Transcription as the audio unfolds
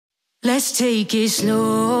Let's take it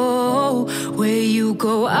slow. Where you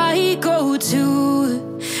go, I go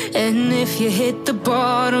too. And if you hit the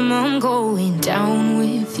bottom, I'm going down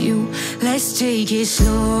with you. Let's take it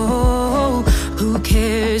slow. Who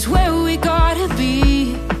cares where we gotta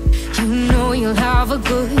be? You know you'll have a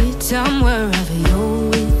good time wherever you're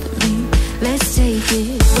with me. Let's take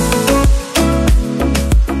it.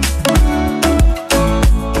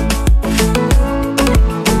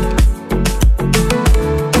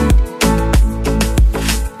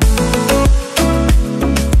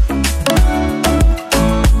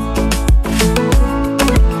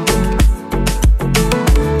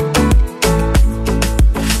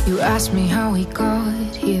 Ask me how we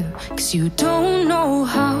got here, 'cause you don't know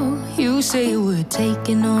how. You say we're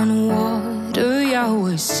taking on water, yeah,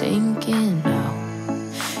 we're sinking now.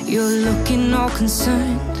 You're looking all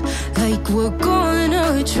concerned, like we're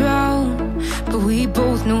gonna drown. But we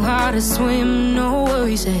both know how to swim, no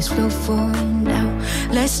worries, let's flow for now.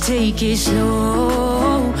 Let's take it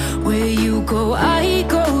slow. Where you go, I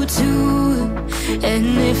go too.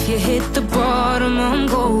 And if you hit the bottom, I'm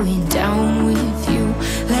going down with you.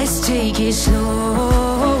 Let's take it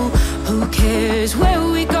slow. Who cares where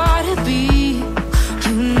we gotta be?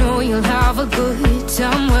 You know you'll have a good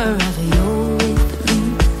time wherever you're with me.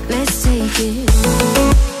 Let's take it.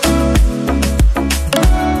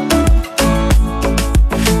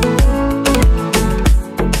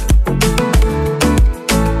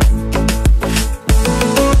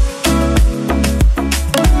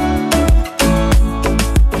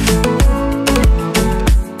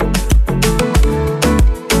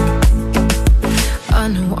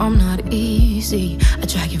 I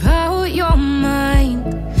drag you out your mind,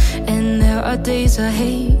 and there are days I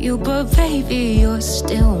hate you, but baby, you're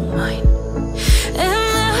still mine. And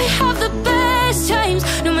then we have the best times,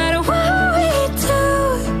 no matter what we do.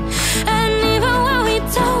 And even when we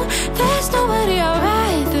don't, there's nobody I'd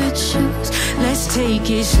rather choose. Let's take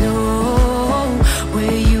it slow.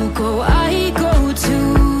 Where you go, I go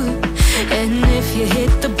too. And if you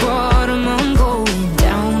hit the bottom, I'm going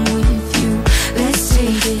down with you. Let's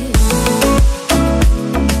take it.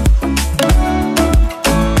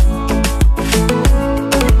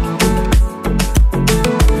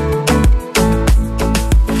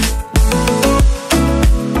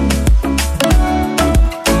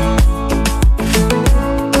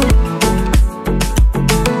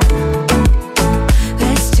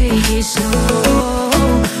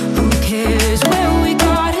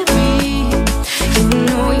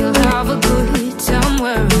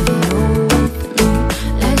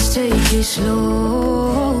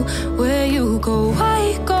 Slow, where you go,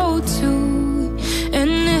 I go too.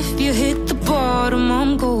 And if you hit the bottom,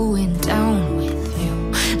 I'm going down with you.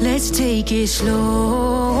 Let's take it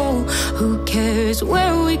slow. Who cares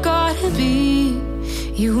where we gotta be?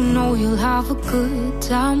 You know you'll have a good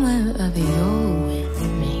time wherever you're with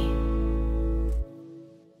me.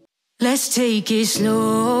 Let's take it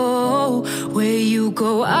slow. Where you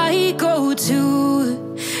go, I go too.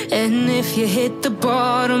 And if you hit the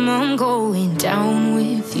bottom, I'm going down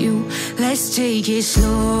with you. Let's take it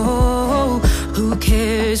slow. Who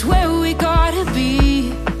cares where we gotta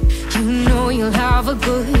be? You know you'll have a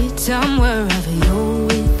good time wherever you're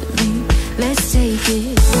with me. Let's take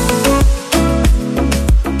it.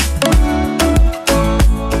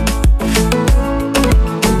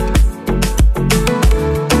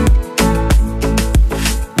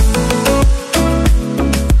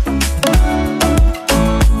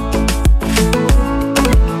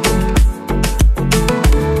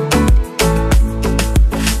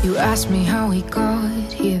 Ask me how we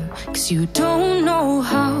got here, 'cause you don't know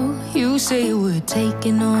how. You say we're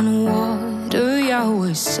taking on water, yeah,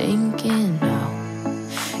 we're sinking now.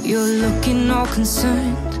 You're looking all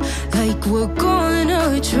concerned, like we're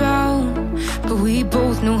gonna drown. But we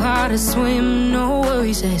both know how to swim, no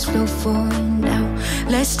worries, let's flow for now.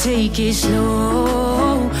 Let's take it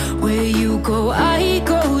slow. Where you go, I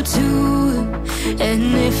go too.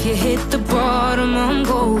 And if you hit the bottom, I'm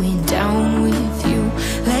going down with you.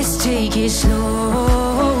 Let's take it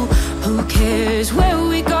slow. Who cares where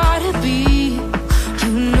we gotta be?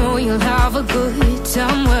 You know you'll have a good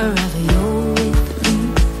time wherever you're with me.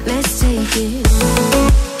 Let's take it.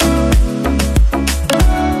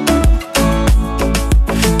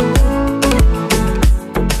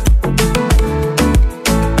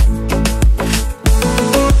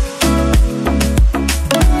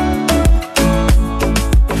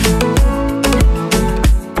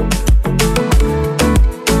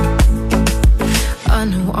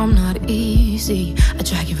 I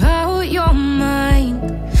drag you out your mind,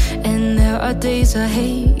 and there are days I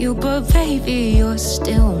hate you, but baby, you're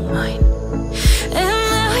still mine. And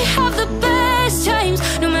then we have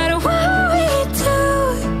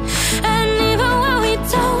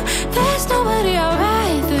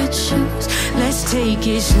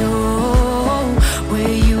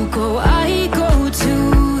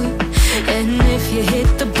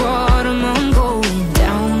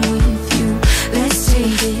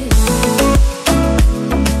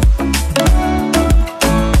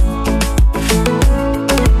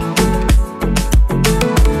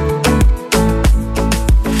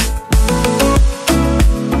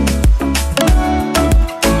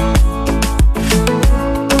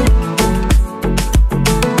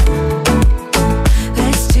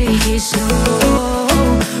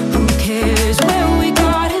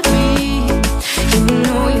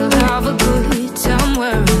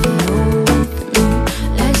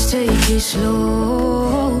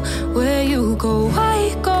slow. Where you go,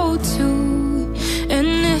 I go too. And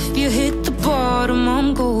if you hit the bottom,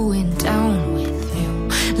 I'm going down with you.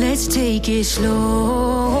 Let's take it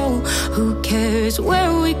slow. Who cares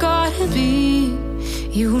where we gotta be?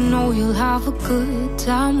 You know you'll have a good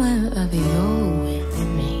time wherever you're with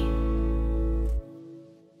me.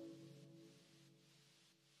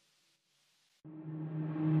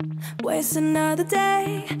 Waste another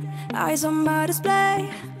day, eyes on my display.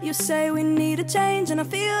 You say we need a change and I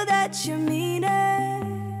feel that you mean it.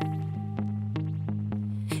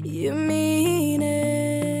 You mean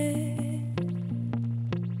it.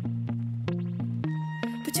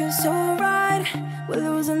 But you're so right, we're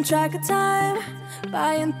losing track of time.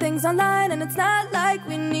 Buying things online and it's not like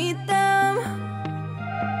we need them.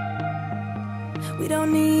 We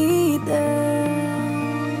don't need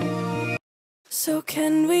them. So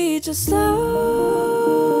can we just slow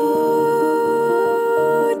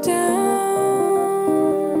down?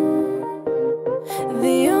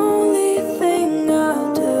 The only thing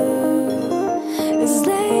I'll do is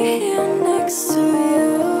lay here next to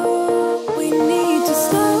you. We need to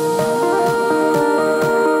slow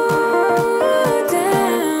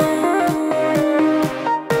down.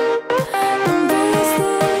 Embrace the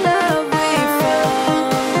love we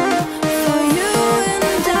found. For you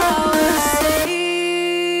and I were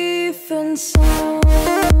safe and sound.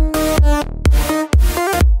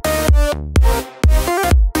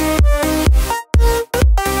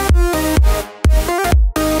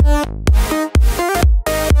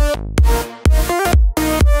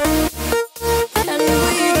 And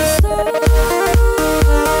we just slow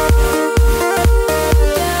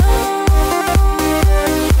down.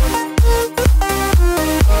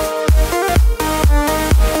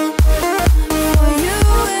 For you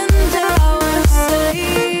and I were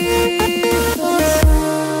safe and sound.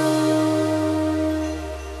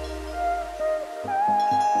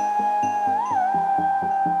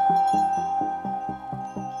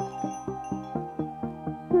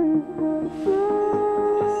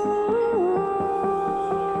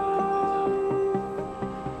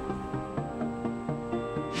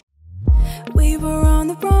 We were on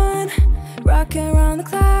the run, rocking around the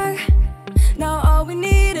clock. Now all we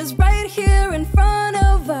need is right here in front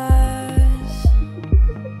of us.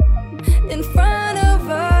 In front of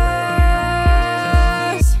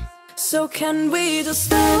us. So can we just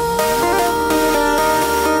slow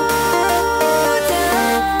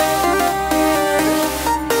down?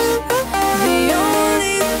 The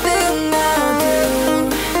only thing I'll do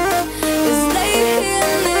is lay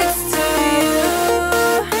here next to you.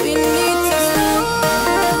 We need to slow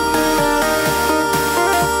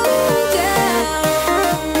down.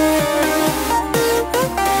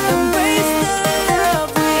 Embrace the love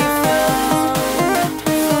we found.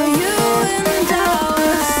 For you and I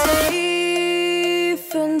were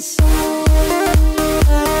safe and sound.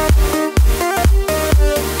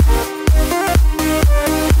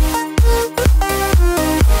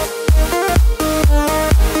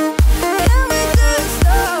 Can we just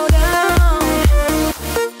slow down?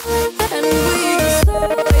 And we just slow.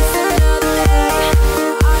 Waste another day,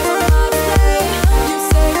 eyes on my display. You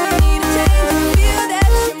say we need a change and feel that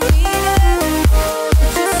you mean it.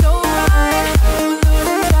 But you're so right, we're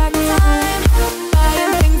losing track of time.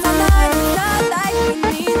 Buying things online, it's not like we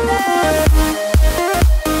need them.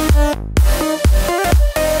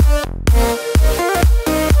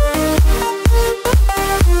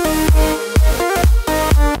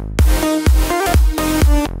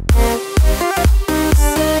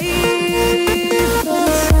 Safe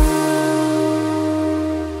and sound.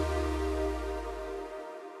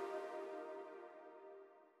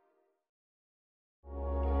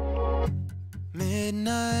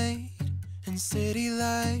 Midnight and city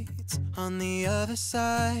lights on the other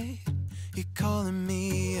side. You're calling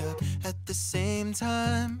me up at the same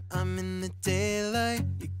time. I'm in the daylight.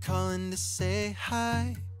 You're calling to say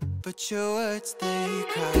hi, but your words they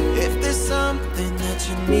cry. If there's something that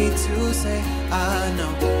you need to say, I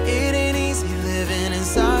know it ain't easy living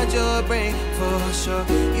inside your brain for sure.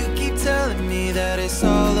 You keep telling me that it's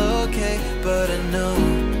all okay, but I know,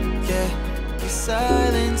 yeah, your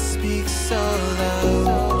silence speaks so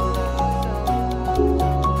loud.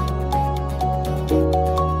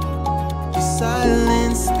 Your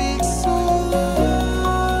silence speaks so loud.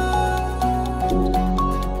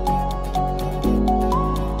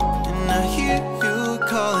 And I hear you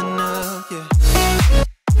calling out, yeah.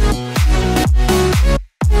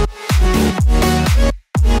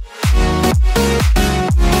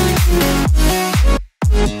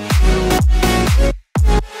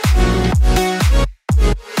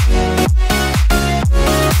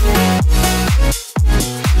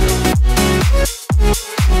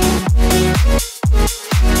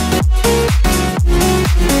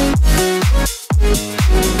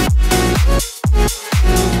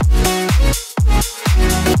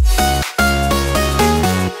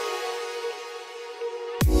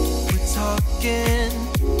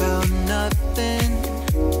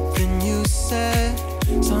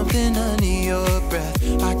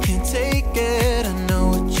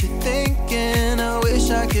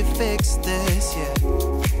 could fix this, yeah.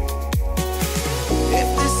 If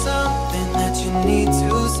there's something that you need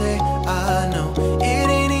to say, I know it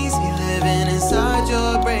ain't easy living inside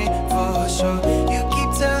your brain, for sure. You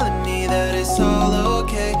keep telling me that it's all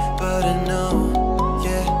okay, but I know,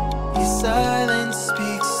 yeah, your silence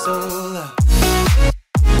speaks so loud.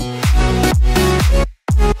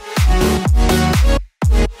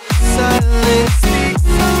 Silence speaks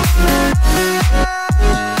so loud.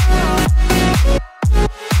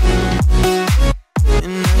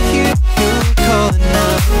 And I hear you calling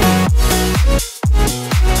out.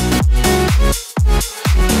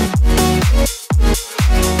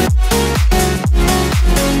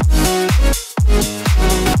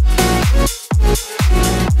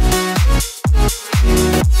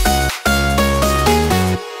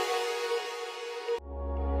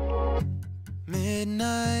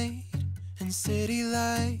 Midnight and city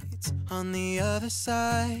lights on the other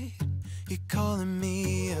side. You're calling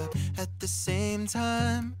me up at the same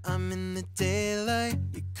time. I'm in the daylight.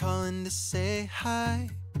 You're calling to say hi,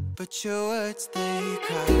 but your words they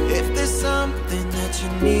cry. If there's something that you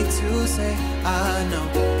need to say, I know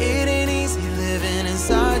it ain't easy living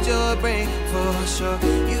inside your brain, for sure.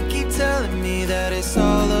 You keep telling me that it's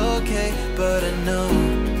all okay, but I know,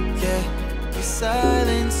 yeah, your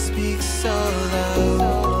silence speaks so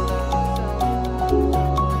loud.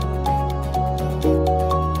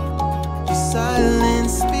 Your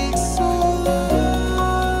silence speaks so loud.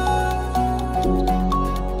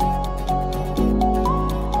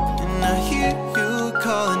 And I hear you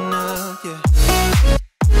calling out, yeah.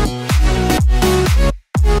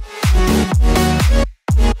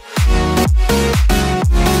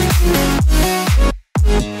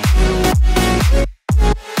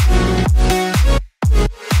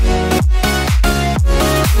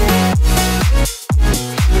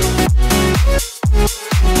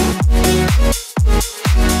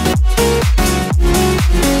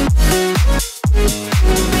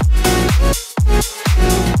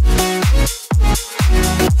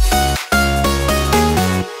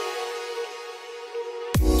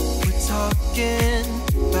 Talking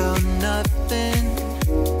about nothing.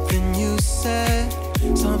 Then you said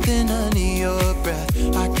something under your breath.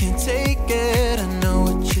 I can't take it, I know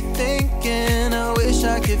what you're thinking. I wish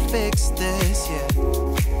I could fix this, yeah.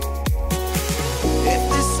 If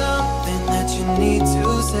there's something that you need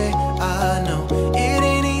to say, I know it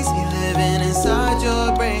ain't easy living inside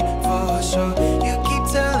your brain, for sure. You keep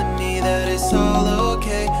telling me that it's all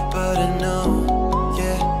okay, but I know,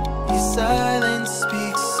 yeah, your silence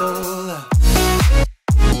speaks so loud.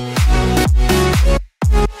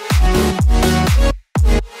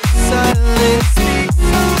 Silence speaks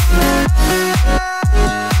so loud.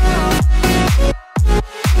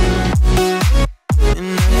 And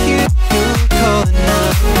I hear you calling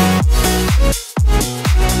out.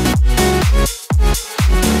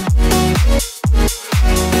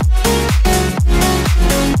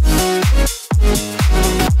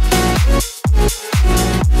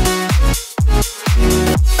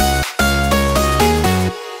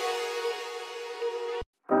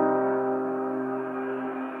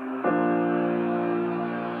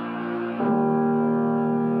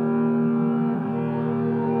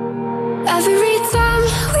 Every time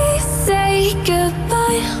we say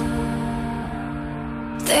goodbye,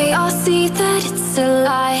 they all see that it's a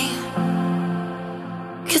lie.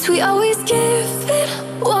 'Cause we always give it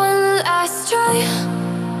one last try.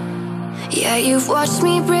 Yeah, you've watched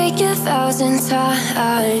me break 1,000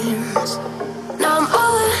 times. Now I'm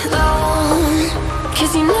all alone,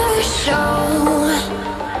 'cause you never show.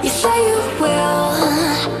 You say you will,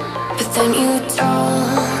 but then you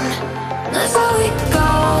don't. That's how it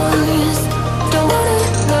goes. Don't wanna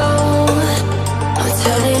know. I'm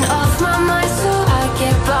turning off my mind so I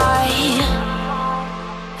get by.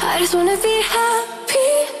 I just wanna be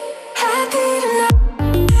happy, happy tonight.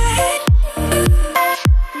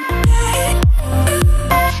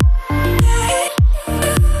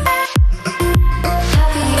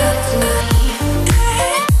 Happier tonight.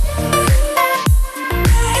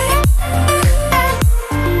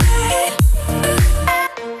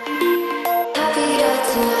 Happier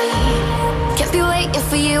tonight. Can't be waiting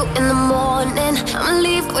for you in the morning. I'ma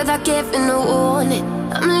leave without giving a warning.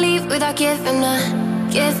 I'ma leave without giving a.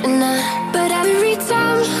 But every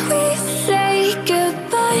time we say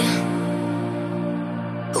goodbye,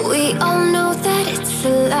 we all know that it's a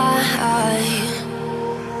lie.